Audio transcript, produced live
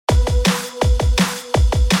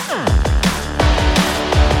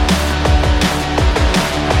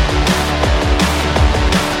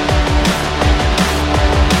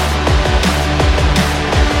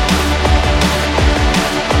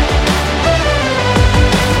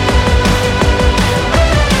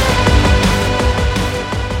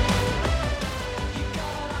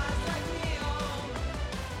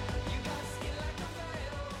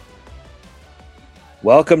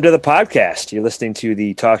Welcome to the podcast. You're listening to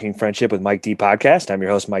the Talking Friendship with Mike D podcast. I'm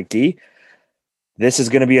your host, Mike D. This is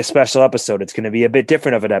going to be a special episode. It's going to be a bit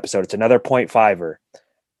different of an episode. It's another 0.5er.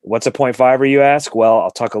 What's a 0.5er, you ask? Well,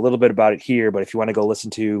 I'll talk a little bit about it here, but if you want to go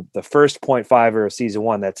listen to the first 0.5er of season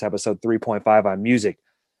 1, that's episode 3.5 on music,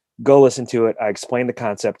 go listen to it. I explained the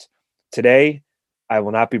concept. Today, I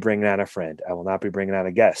will not be bringing on a friend. I will not be bringing on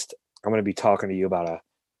a guest. I'm going to be talking to you about a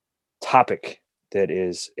topic that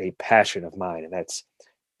is a passion of mine, and that's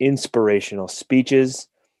inspirational speeches,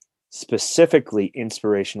 specifically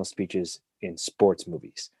inspirational speeches in sports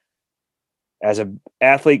movies. As an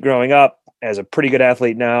athlete growing up, as a pretty good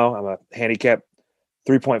athlete now, I'm a handicap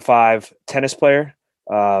 3.5 tennis player,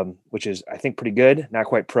 which is, I think, pretty good. Not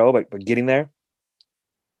quite pro, but getting there.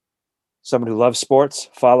 Someone who loves sports,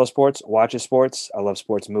 follows sports, watches sports. I love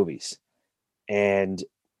sports movies. And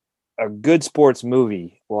a good sports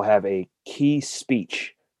movie will have a key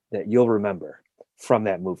speech that you'll remember from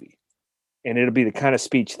that movie. And it'll be the kind of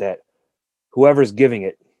speech that whoever's giving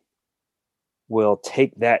it will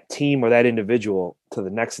take that team or that individual to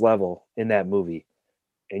the next level in that movie.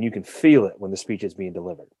 And you can feel it when the speech is being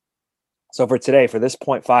delivered. So for today, for this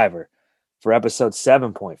 0.5er, for episode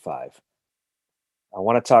 7.5, I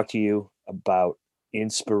want to talk to you about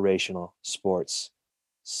inspirational sports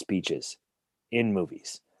speeches in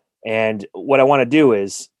movies. And what I want to do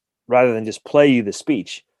is, rather than just play you the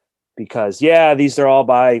speech, because, these are all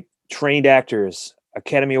by trained actors,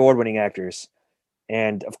 Academy Award-winning actors,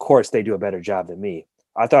 and of course they do a better job than me.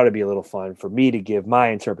 I thought it'd be a little fun for me to give my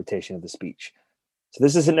interpretation of the speech. So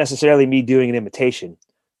this isn't necessarily me doing an imitation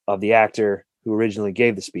of the actor who originally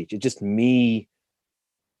gave the speech. It's just me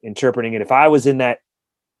interpreting it. If I was in that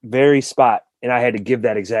very spot and I had to give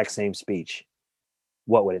that exact same speech,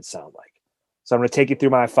 what would it sound like? So I'm going to take you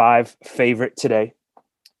through my 5 favorite today.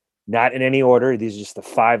 Not in any order. These are just the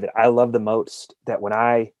 5 that I love the most, that when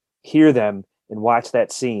I hear them and watch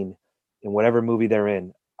that scene in whatever movie they're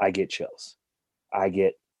in, I get chills. I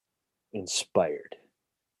get inspired.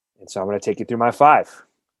 And so I'm going to take you through my 5.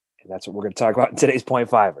 And that's what we're going to talk about in today's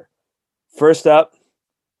 0.5er. First up,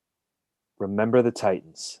 Remember the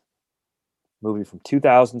Titans. Movie from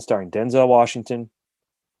 2000 starring Denzel Washington.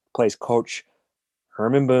 Plays Coach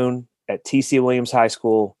Herman Boone at T.C. Williams High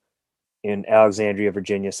School in Alexandria,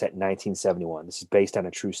 Virginia, set in 1971. This is based on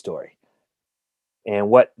a true story.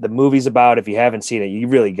 And what the movie's about, if you haven't seen it, you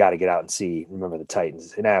really got to get out and see Remember the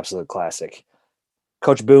Titans. An absolute classic.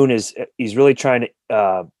 Coach Boone he's really trying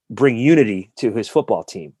to bring unity to his football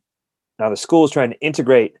team. Now the school is trying to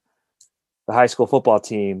integrate the high school football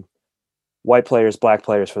team, white players, black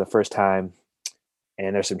players for the first time,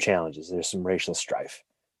 and there's some challenges. There's some racial strife.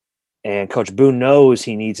 And Coach Boone knows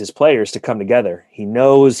he needs his players to come together. He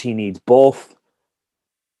knows he needs both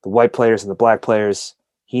the white players and the black players.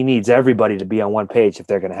 He needs everybody to be on one page if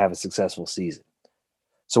they're going to have a successful season.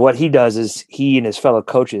 So what he does is he and his fellow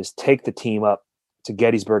coaches take the team up to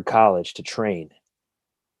Gettysburg College to train.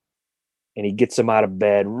 And he gets them out of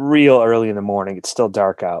bed real early in the morning. It's still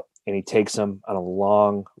dark out. And he takes them on a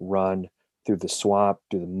long run through the swamp,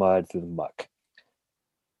 through the mud, through the muck.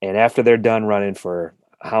 And after they're done running for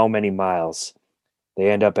how many miles,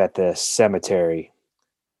 they end up at the cemetery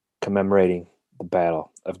commemorating the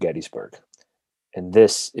Battle of Gettysburg. And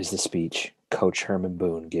this is the speech Coach Herman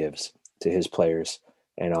Boone gives to his players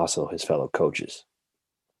and also his fellow coaches.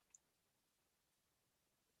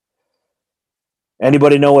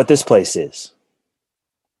 Anybody know what this place is?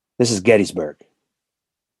 This is Gettysburg.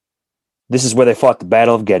 This is where they fought the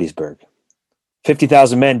Battle of Gettysburg.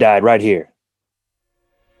 50,000 men died right here,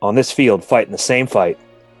 on this field, fighting the same fight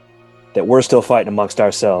that we're still fighting amongst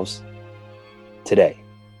ourselves today.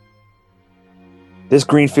 This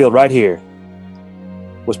green field right here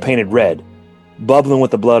was painted red, bubbling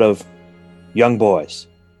with the blood of young boys,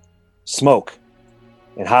 smoke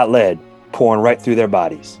and hot lead pouring right through their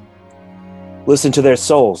bodies. Listen to their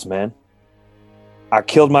souls, man. I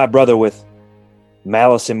killed my brother with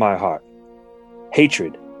malice in my heart.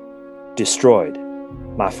 Hatred destroyed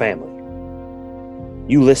my family.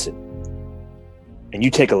 You listen, and you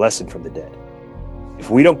take a lesson from the dead. If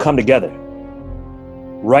we don't come together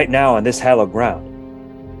right now on this hallowed ground,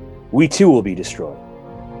 we too will be destroyed,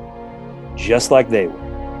 just like they were.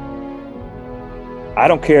 I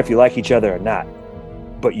don't care if you like each other or not,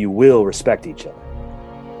 but you will respect each other.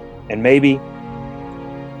 And maybe,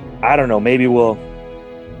 I don't know, maybe we'll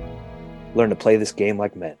learn to play this game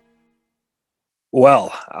like men.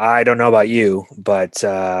 Well, I don't know about you, but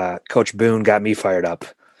Coach Boone got me fired up.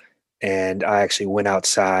 And I actually went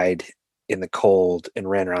outside in the cold and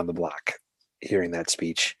ran around the block hearing that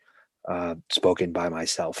speech spoken by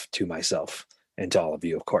myself to myself and to all of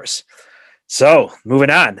you, of course. So, moving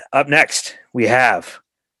on. Up next, we have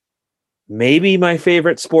maybe my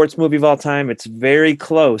favorite sports movie of all time. It's very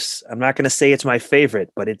close. I'm not going to say it's my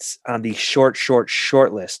favorite, but it's on the short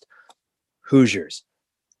list. Hoosiers,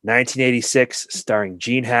 1986, starring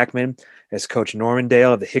Gene Hackman as Coach Norman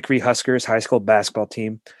Dale of the Hickory Huskers high school basketball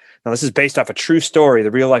team. Now, this is based off a true story,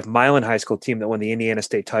 the real-life Milan High School team that won the Indiana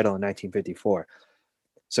State title in 1954.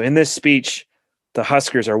 So in this speech, the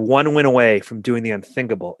Huskers are one win away from doing the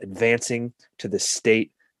unthinkable, advancing to the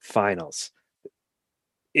state finals.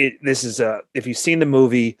 If you've seen the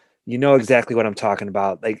movie, you know exactly what I'm talking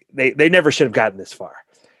about. Like they never should have gotten this far.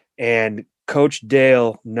 And Coach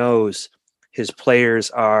Dale knows his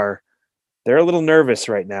players they're a little nervous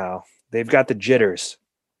right now. They've got the jitters.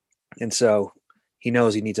 And so he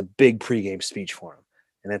knows he needs a big pregame speech for them.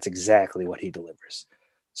 And that's exactly what he delivers.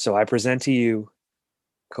 So I present to you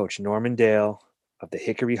Coach Norman Dale of the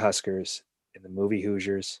Hickory Huskers in the movie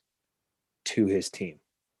Hoosiers to his team.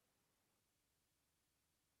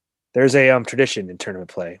 There's a tradition in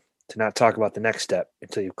tournament play to not talk about the next step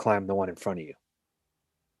until you climb the one in front of you.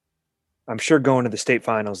 I'm sure going to the state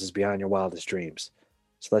finals is beyond your wildest dreams,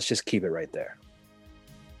 so let's just keep it right there.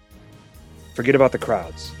 Forget about the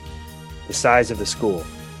crowds, the size of the school,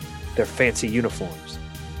 their fancy uniforms,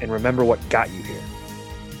 and remember what got you here.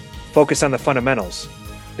 Focus on the fundamentals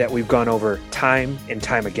that we've gone over time and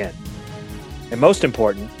time again. And most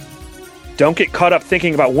important, don't get caught up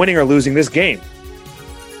thinking about winning or losing this game.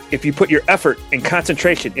 If you put your effort and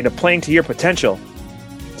concentration into playing to your potential,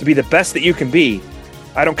 to be the best that you can be,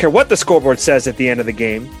 I don't care what the scoreboard says at the end of the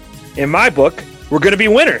game. In my book, we're going to be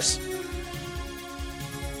winners.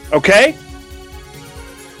 Okay?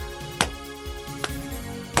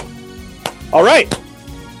 All right.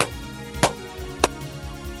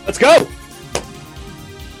 Let's go.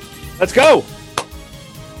 Let's go.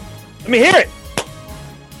 Let me hear it.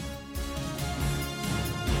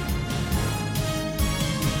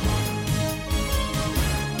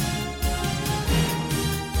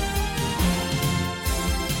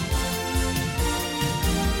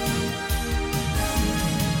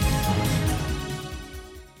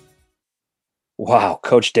 Wow,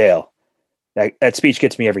 Coach Dale. That speech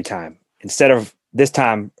gets me every time. Instead of this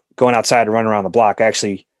time going outside and running around the block, I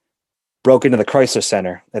actually broke into the Chrysler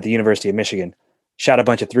Center at the University of Michigan, shot a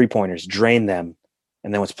bunch of three-pointers, drained them,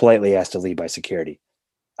 and then was politely asked to leave by security.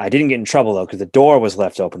 I didn't get in trouble, though, because the door was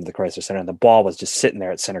left open to the Chrysler Center, and the ball was just sitting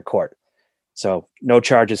there at center court. So no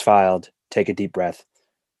charges filed. Take a deep breath.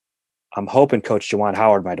 I'm hoping Coach Juwan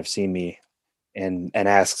Howard might have seen me and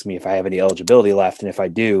asks me if I have any eligibility left, and if I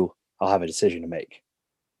do, I'll have a decision to make.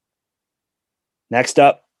 Next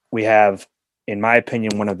up, we have, in my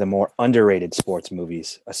opinion, one of the more underrated sports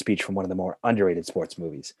movies, a speech from one of the more underrated sports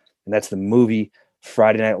movies. And that's the movie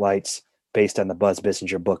Friday Night Lights, based on the Buzz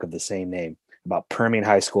Bissinger book of the same name, about Permian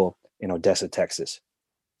High School in Odessa, Texas.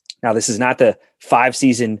 Now, this is not the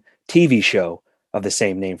 5-season TV show of the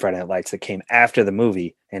same name, Friday Night Lights, that came after the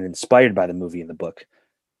movie and inspired by the movie in the book.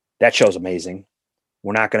 That show's amazing.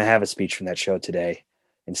 We're not going to have a speech from that show today.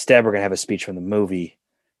 Instead, we're going to have a speech from the movie.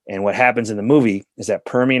 And what happens in the movie is that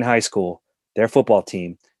Permian High School, their football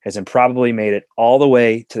team, has improbably made it all the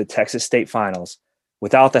way to the Texas State Finals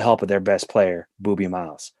without the help of their best player, Boobie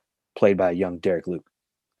Miles, played by young Derek Luke.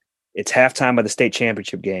 It's halftime of the state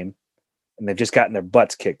championship game, and they've just gotten their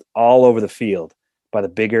butts kicked all over the field by the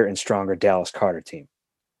bigger and stronger Dallas Carter team.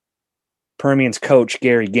 Permian's coach,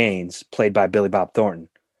 Gary Gaines, played by Billy Bob Thornton,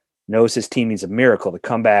 knows his team needs a miracle to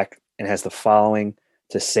come back and has the following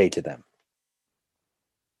to say to them.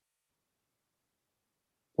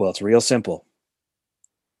 Well, it's real simple.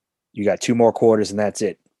 You got 2 more quarters and that's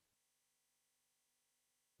it.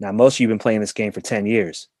 Now, most of you have been playing this game for 10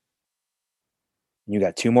 years. You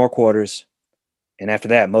got 2 more quarters, and after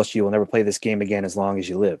that, most of you will never play this game again as long as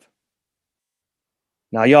you live.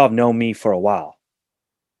 Now, y'all have known me for a while.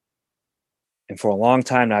 And for a long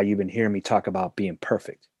time now, you've been hearing me talk about being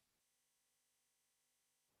perfect.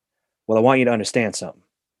 Well, I want you to understand something.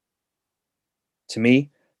 To me,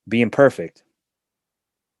 being perfect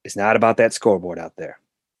is not about that scoreboard out there.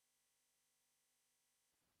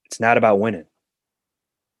 It's not about winning.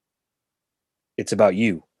 It's about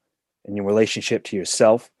you and your relationship to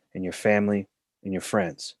yourself and your family and your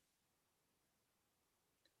friends.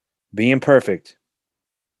 Being perfect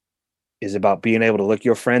is about being able to look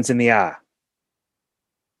your friends in the eye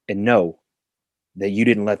and know that you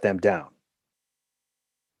didn't let them down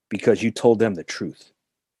because you told them the truth.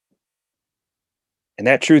 And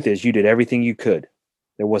that truth is you did everything you could.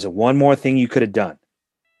 There wasn't one more thing you could have done.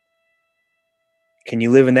 Can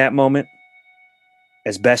you live in that moment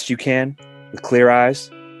as best you can with clear eyes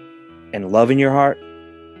and love in your heart?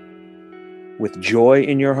 with joy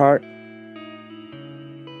in your heart.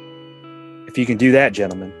 If you can do that,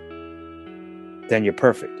 gentlemen, then you're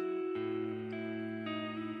perfect.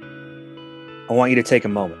 I want you to take a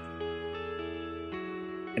moment,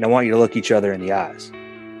 and I want you to look each other in the eyes.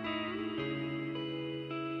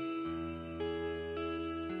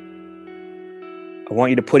 I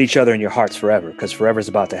want you to put each other in your hearts forever, because forever is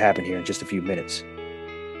about to happen here in just a few minutes.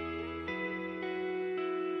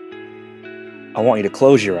 I want you to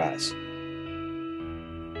close your eyes.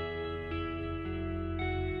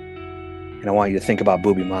 And I want you to think about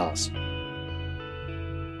Boobie Miles,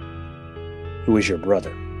 who is your brother.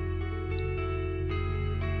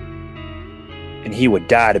 And he would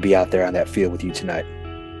die to be out there on that field with you tonight.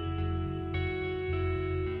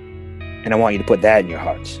 And I want you to put that in your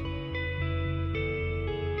hearts.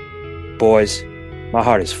 Boys, my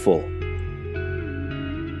heart is full.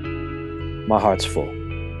 My heart's full.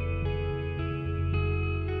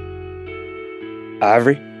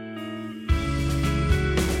 Ivory?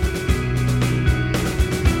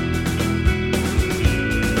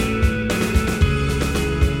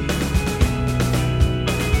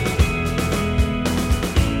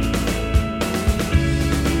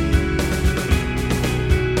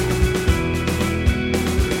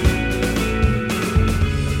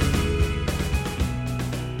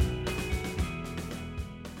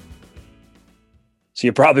 So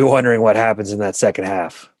you're probably wondering what happens in that second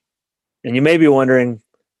half. And you may be wondering,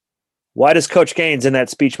 why does Coach Gaines end that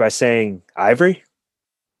speech by saying, Ivory?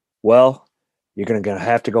 Well, you're going to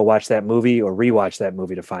have to go watch that movie or rewatch that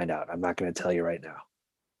movie to find out. I'm not going to tell you right now.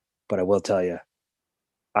 But I will tell you,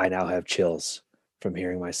 I now have chills from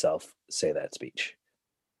hearing myself say that speech.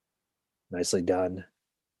 Nicely done,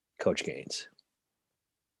 Coach Gaines.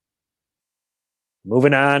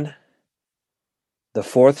 Moving on, the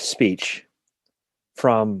fourth speech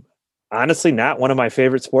from, honestly, not one of my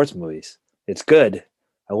favorite sports movies. It's good.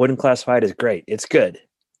 I wouldn't classify it as great. It's good.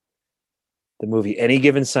 The movie Any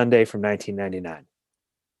Given Sunday from 1999.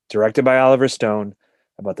 Directed by Oliver Stone,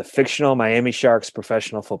 about the fictional Miami Sharks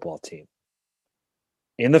professional football team.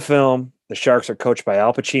 In the film, the Sharks are coached by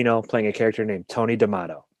Al Pacino, playing a character named Tony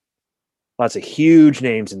D'Amato. Lots of huge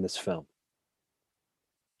names in this film.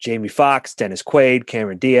 Jamie Foxx, Dennis Quaid,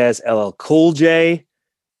 Cameron Diaz, LL Cool J,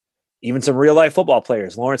 even some real-life football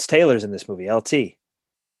players. Lawrence Taylor's in this movie, LT.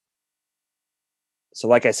 So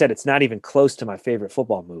like I said, it's not even close to my favorite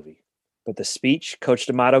football movie. But the speech Coach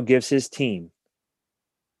D'Amato gives his team,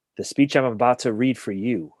 the speech I'm about to read for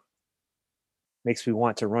you, makes me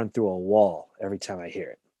want to run through a wall every time I hear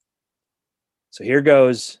it. So here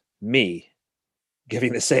goes me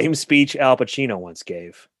giving the same speech Al Pacino once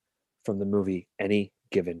gave from the movie Any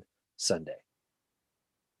Given Sunday.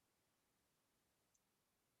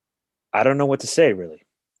 I don't know what to say, really.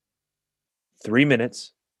 3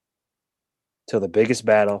 minutes till the biggest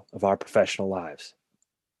battle of our professional lives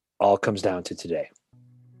all comes down to today.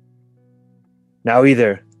 Now,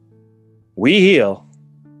 either we heal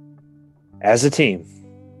as a team,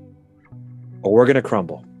 or we're going to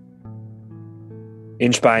crumble.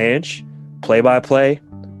 Inch by inch, play by play,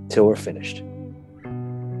 till we're finished.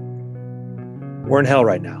 We're in hell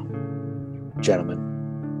right now,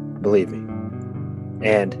 gentlemen. Believe me.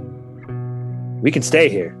 And we can stay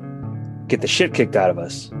here, get the shit kicked out of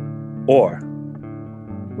us, or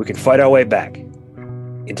we can fight our way back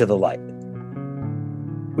into the light.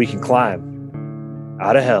 We can climb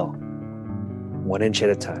out of hell 1 inch at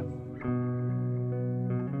a time.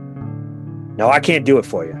 Now, I can't do it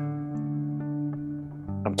for you.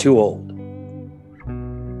 I'm too old.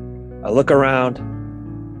 I look around,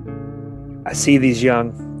 I see these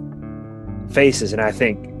young faces, and I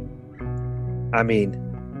think, I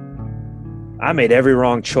made every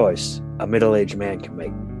wrong choice a middle-aged man can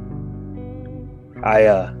make.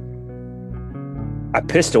 I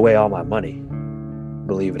pissed away all my money,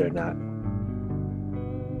 believe it or not.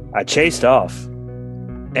 I chased off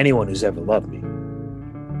anyone who's ever loved me.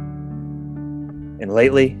 And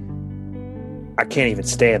lately, I can't even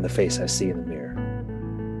stand the face I see in the mirror.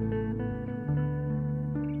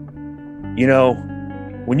 You know,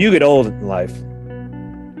 when you get old in life,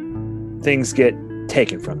 things get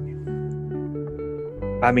taken from you.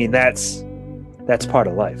 That's part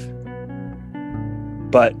of life.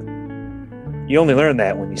 But you only learn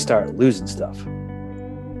that when you start losing stuff.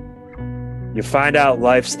 You find out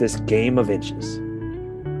life's this game of inches.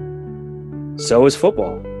 So is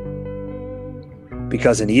football.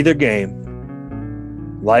 Because in either game,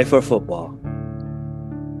 life or football,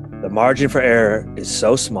 the margin for error is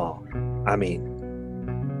so small.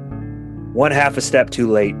 One half a step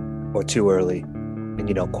too late or too early, and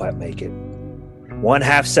you don't quite make it.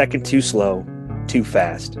 1/2 second too slow, too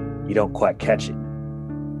fast, you don't quite catch it.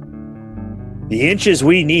 The inches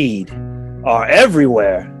we need are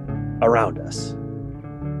everywhere around us.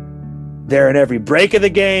 They're in every break of the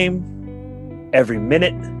game, every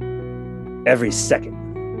minute, every second.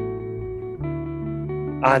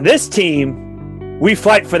 On this team, we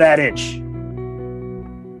fight for that inch.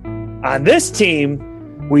 On this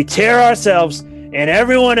team, we tear ourselves and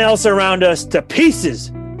everyone else around us to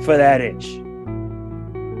pieces for that inch.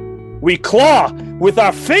 We claw with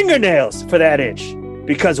our fingernails for that inch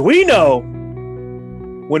because we know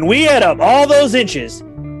when we add up all those inches,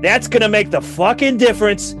 that's going to make the fucking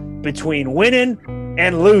difference between winning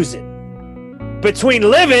and losing, between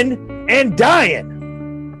living and dying.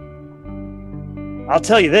 I'll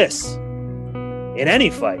tell you this, in any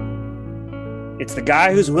fight, it's the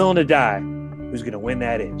guy who's willing to die who's going to win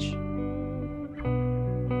that inch.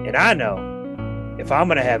 And I know if I'm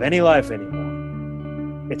going to have any life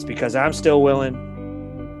anymore, it's because I'm still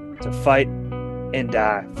willing to fight and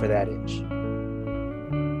die for that inch.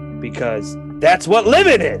 Because that's what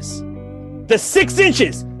living is. The 6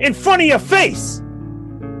 inches in front of your face.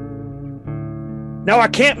 Now, I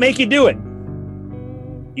can't make you do it.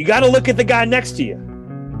 You got to look at the guy next to you.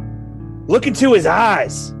 Look into his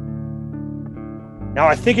eyes. Now,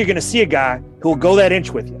 I think you're going to see a guy who will go that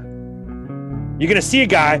inch with you. You're going to see a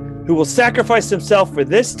guy who will sacrifice himself for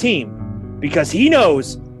this team because he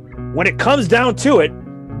knows when it comes down to it,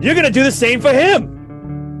 you're going to do the same for him.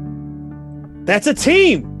 That's a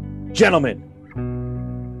team, gentlemen.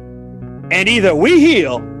 And either we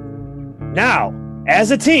heal now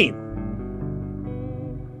as a team,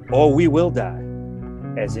 or we will die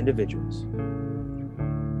as individuals.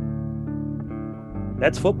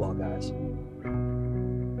 That's football, guys.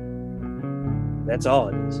 That's all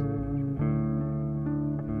it is.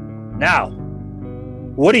 Now,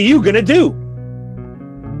 what are you going to do?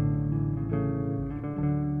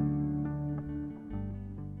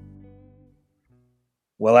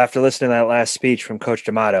 Well, after listening to that last speech from Coach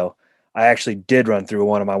D'Amato, I actually did run through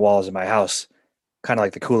one of my walls in my house, kind of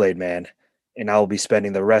like the Kool-Aid Man, and I will be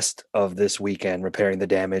spending the rest of this weekend repairing the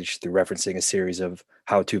damage through referencing a series of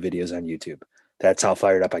how-to videos on YouTube. That's how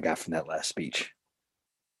fired up I got from that last speech.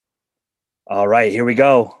 All right, here we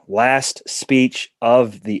go. Last speech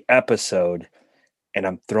of the episode, and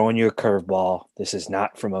I'm throwing you a curveball. This is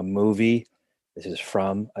not from a movie. This is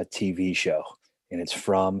from a TV show, and it's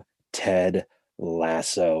from Ted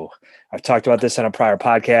Lasso. I've talked about this on a prior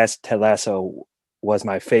podcast. Ted Lasso was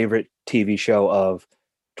my favorite TV show of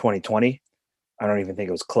 2020. I don't even think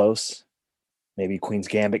it was close. Maybe Queen's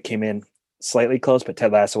Gambit came in slightly close, but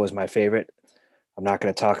Ted Lasso was my favorite. I'm not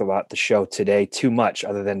going to talk about the show today too much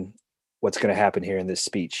other than what's going to happen here in this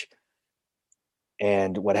speech.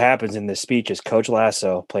 And what happens in this speech is Coach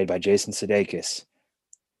Lasso, played by Jason Sudeikis,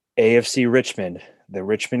 AFC Richmond, the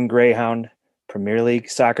Richmond Greyhound Premier League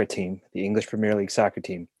soccer team, the English Premier League soccer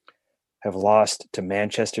team, have lost to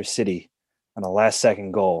Manchester City on a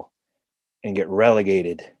last-second goal and get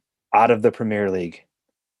relegated out of the Premier League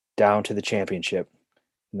down to the championship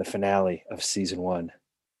in the finale of season 1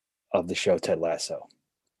 of the show Ted Lasso.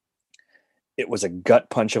 It was a gut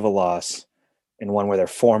punch of a loss, and one where their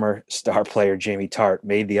former star player Jamie Tartt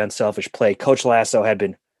made the unselfish play Coach Lasso had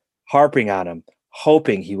been harping on him,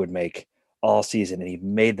 hoping he would make all season, and he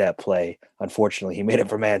made that play. Unfortunately, he made it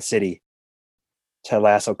for Man City. Ted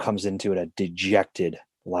Lasso comes into a dejected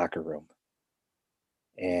locker room,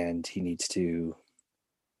 and he needs to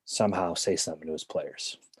somehow say something to his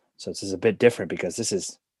players. So this is a bit different because this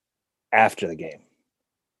is after the game.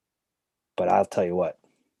 But I'll tell you what,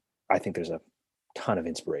 I think there's a ton of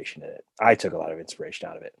inspiration in it. I took a lot of inspiration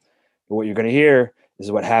out of it. But what you're going to hear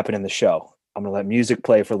is what happened in the show. I'm going to let music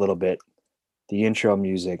play for a little bit, the intro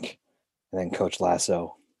music, and then Coach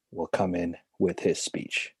Lasso will come in with his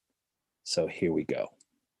speech. So here we go.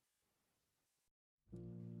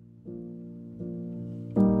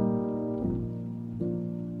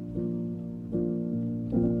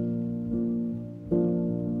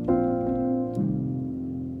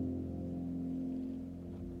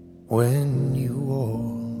 When you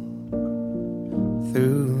walk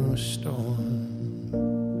through a storm,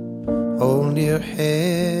 hold your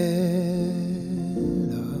head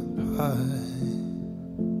up high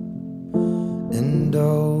and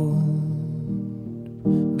don't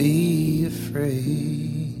be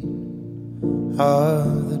afraid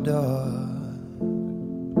of the dark.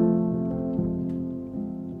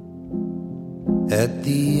 At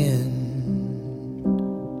the end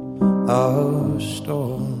of a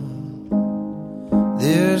storm,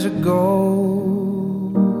 there's a golden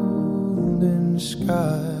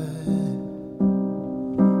sky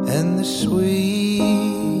and the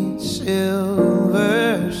sweet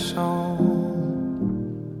silver sun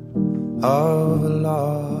of a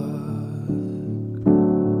log.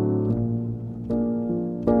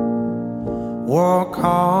 Walk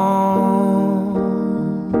on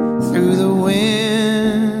through the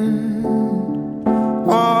wind,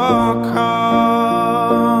 walk on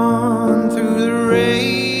through the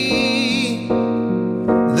rain,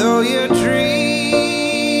 though your dreams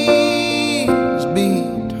be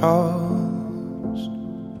tossed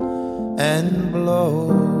and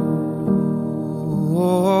blow.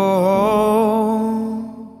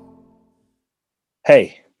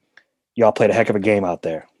 Hey, y'all played a heck of a game out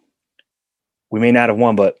there. We may not have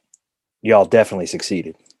won, but y'all definitely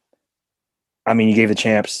succeeded. I mean, you gave the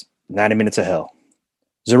champs 90 minutes of hell.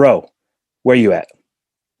 Zero, where you at?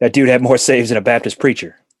 That dude had more saves than a Baptist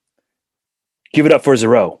preacher. Give it up for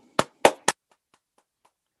Zero.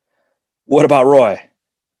 What about Roy?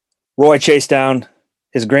 Roy chased down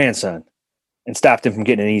his grandson and stopped him from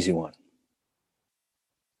getting an easy one.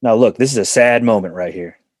 Now, look, this is a sad moment right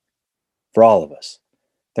here for all of us.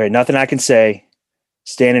 There ain't nothing I can say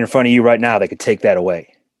standing in front of you right now that could take that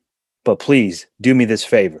away. But please do me this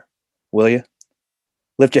favor, will you?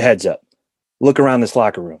 Lift your heads up. Look around this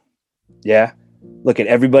locker room. Yeah? Look at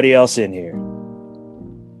everybody else in here.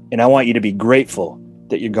 And I want you to be grateful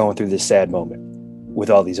that you're going through this sad moment with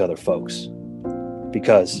all these other folks.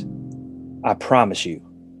 Because I promise you,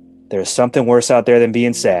 there is something worse out there than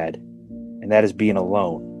being sad, and that is being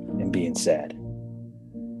alone and being sad.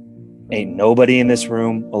 Ain't nobody in this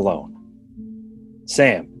room alone.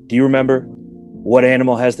 Sam, do you remember what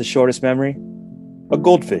animal has the shortest memory? A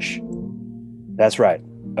goldfish. That's right,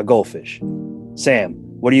 a goldfish. Sam,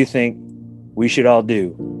 what do you think we should all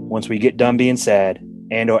do once we get done being sad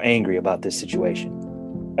and or angry about this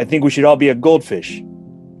situation? I think we should all be a goldfish.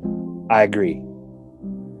 I agree.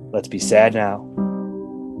 Let's be sad now.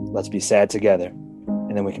 Let's be sad together.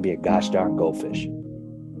 And then we can be a gosh darn goldfish.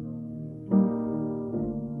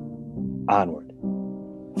 Onward.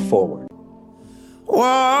 Forward.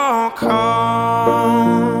 Walk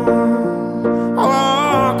on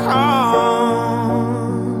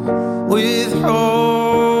with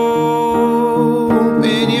hope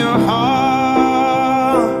in your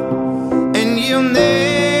heart, and you'll never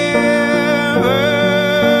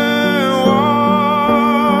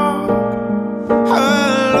walk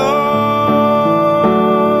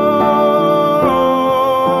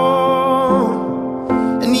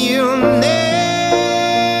alone, and you'll never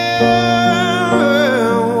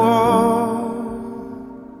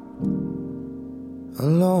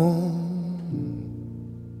alone.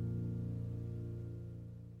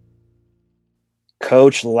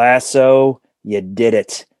 Coach Lasso, you did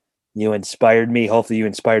it. You inspired me. Hopefully you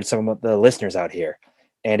inspired some of the listeners out here.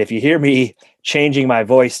 And if you hear me changing my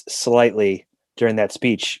voice slightly during that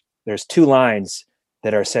speech, there's two lines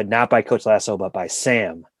that are said not by Coach Lasso, but by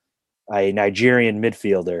Sam, a Nigerian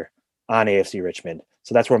midfielder on AFC Richmond.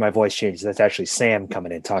 So that's where my voice changes. That's actually Sam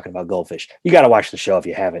coming in talking about goldfish. You got to watch the show if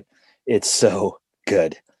you haven't. It's so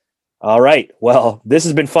good. All right. Well, this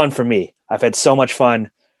has been fun for me. I've had so much fun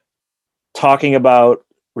talking about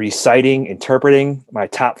reciting, interpreting my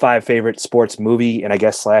top 5 favorite sports movie and I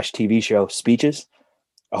guess / TV show speeches.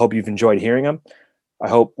 I hope you've enjoyed hearing them. I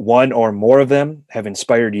hope one or more of them have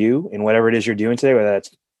inspired you in whatever it is you're doing today, whether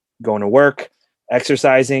that's going to work,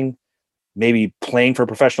 exercising, maybe playing for a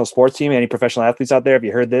professional sports team. Any professional athletes out there, if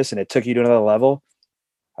you heard this and it took you to another level,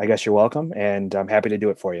 I guess you're welcome, and I'm happy to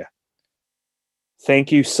do it for you.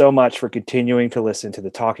 Thank you so much for continuing to listen to the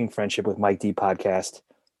Talking Friendship with Mike D podcast.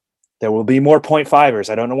 There will be more 0.5ers.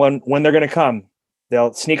 I don't know when they're going to come.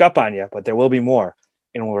 They'll sneak up on you, but there will be more.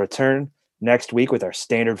 And we'll return next week with our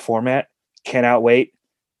standard format. Cannot wait.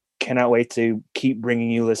 Cannot wait to keep bringing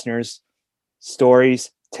you listeners stories,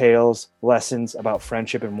 tales, lessons about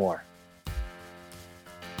friendship and more.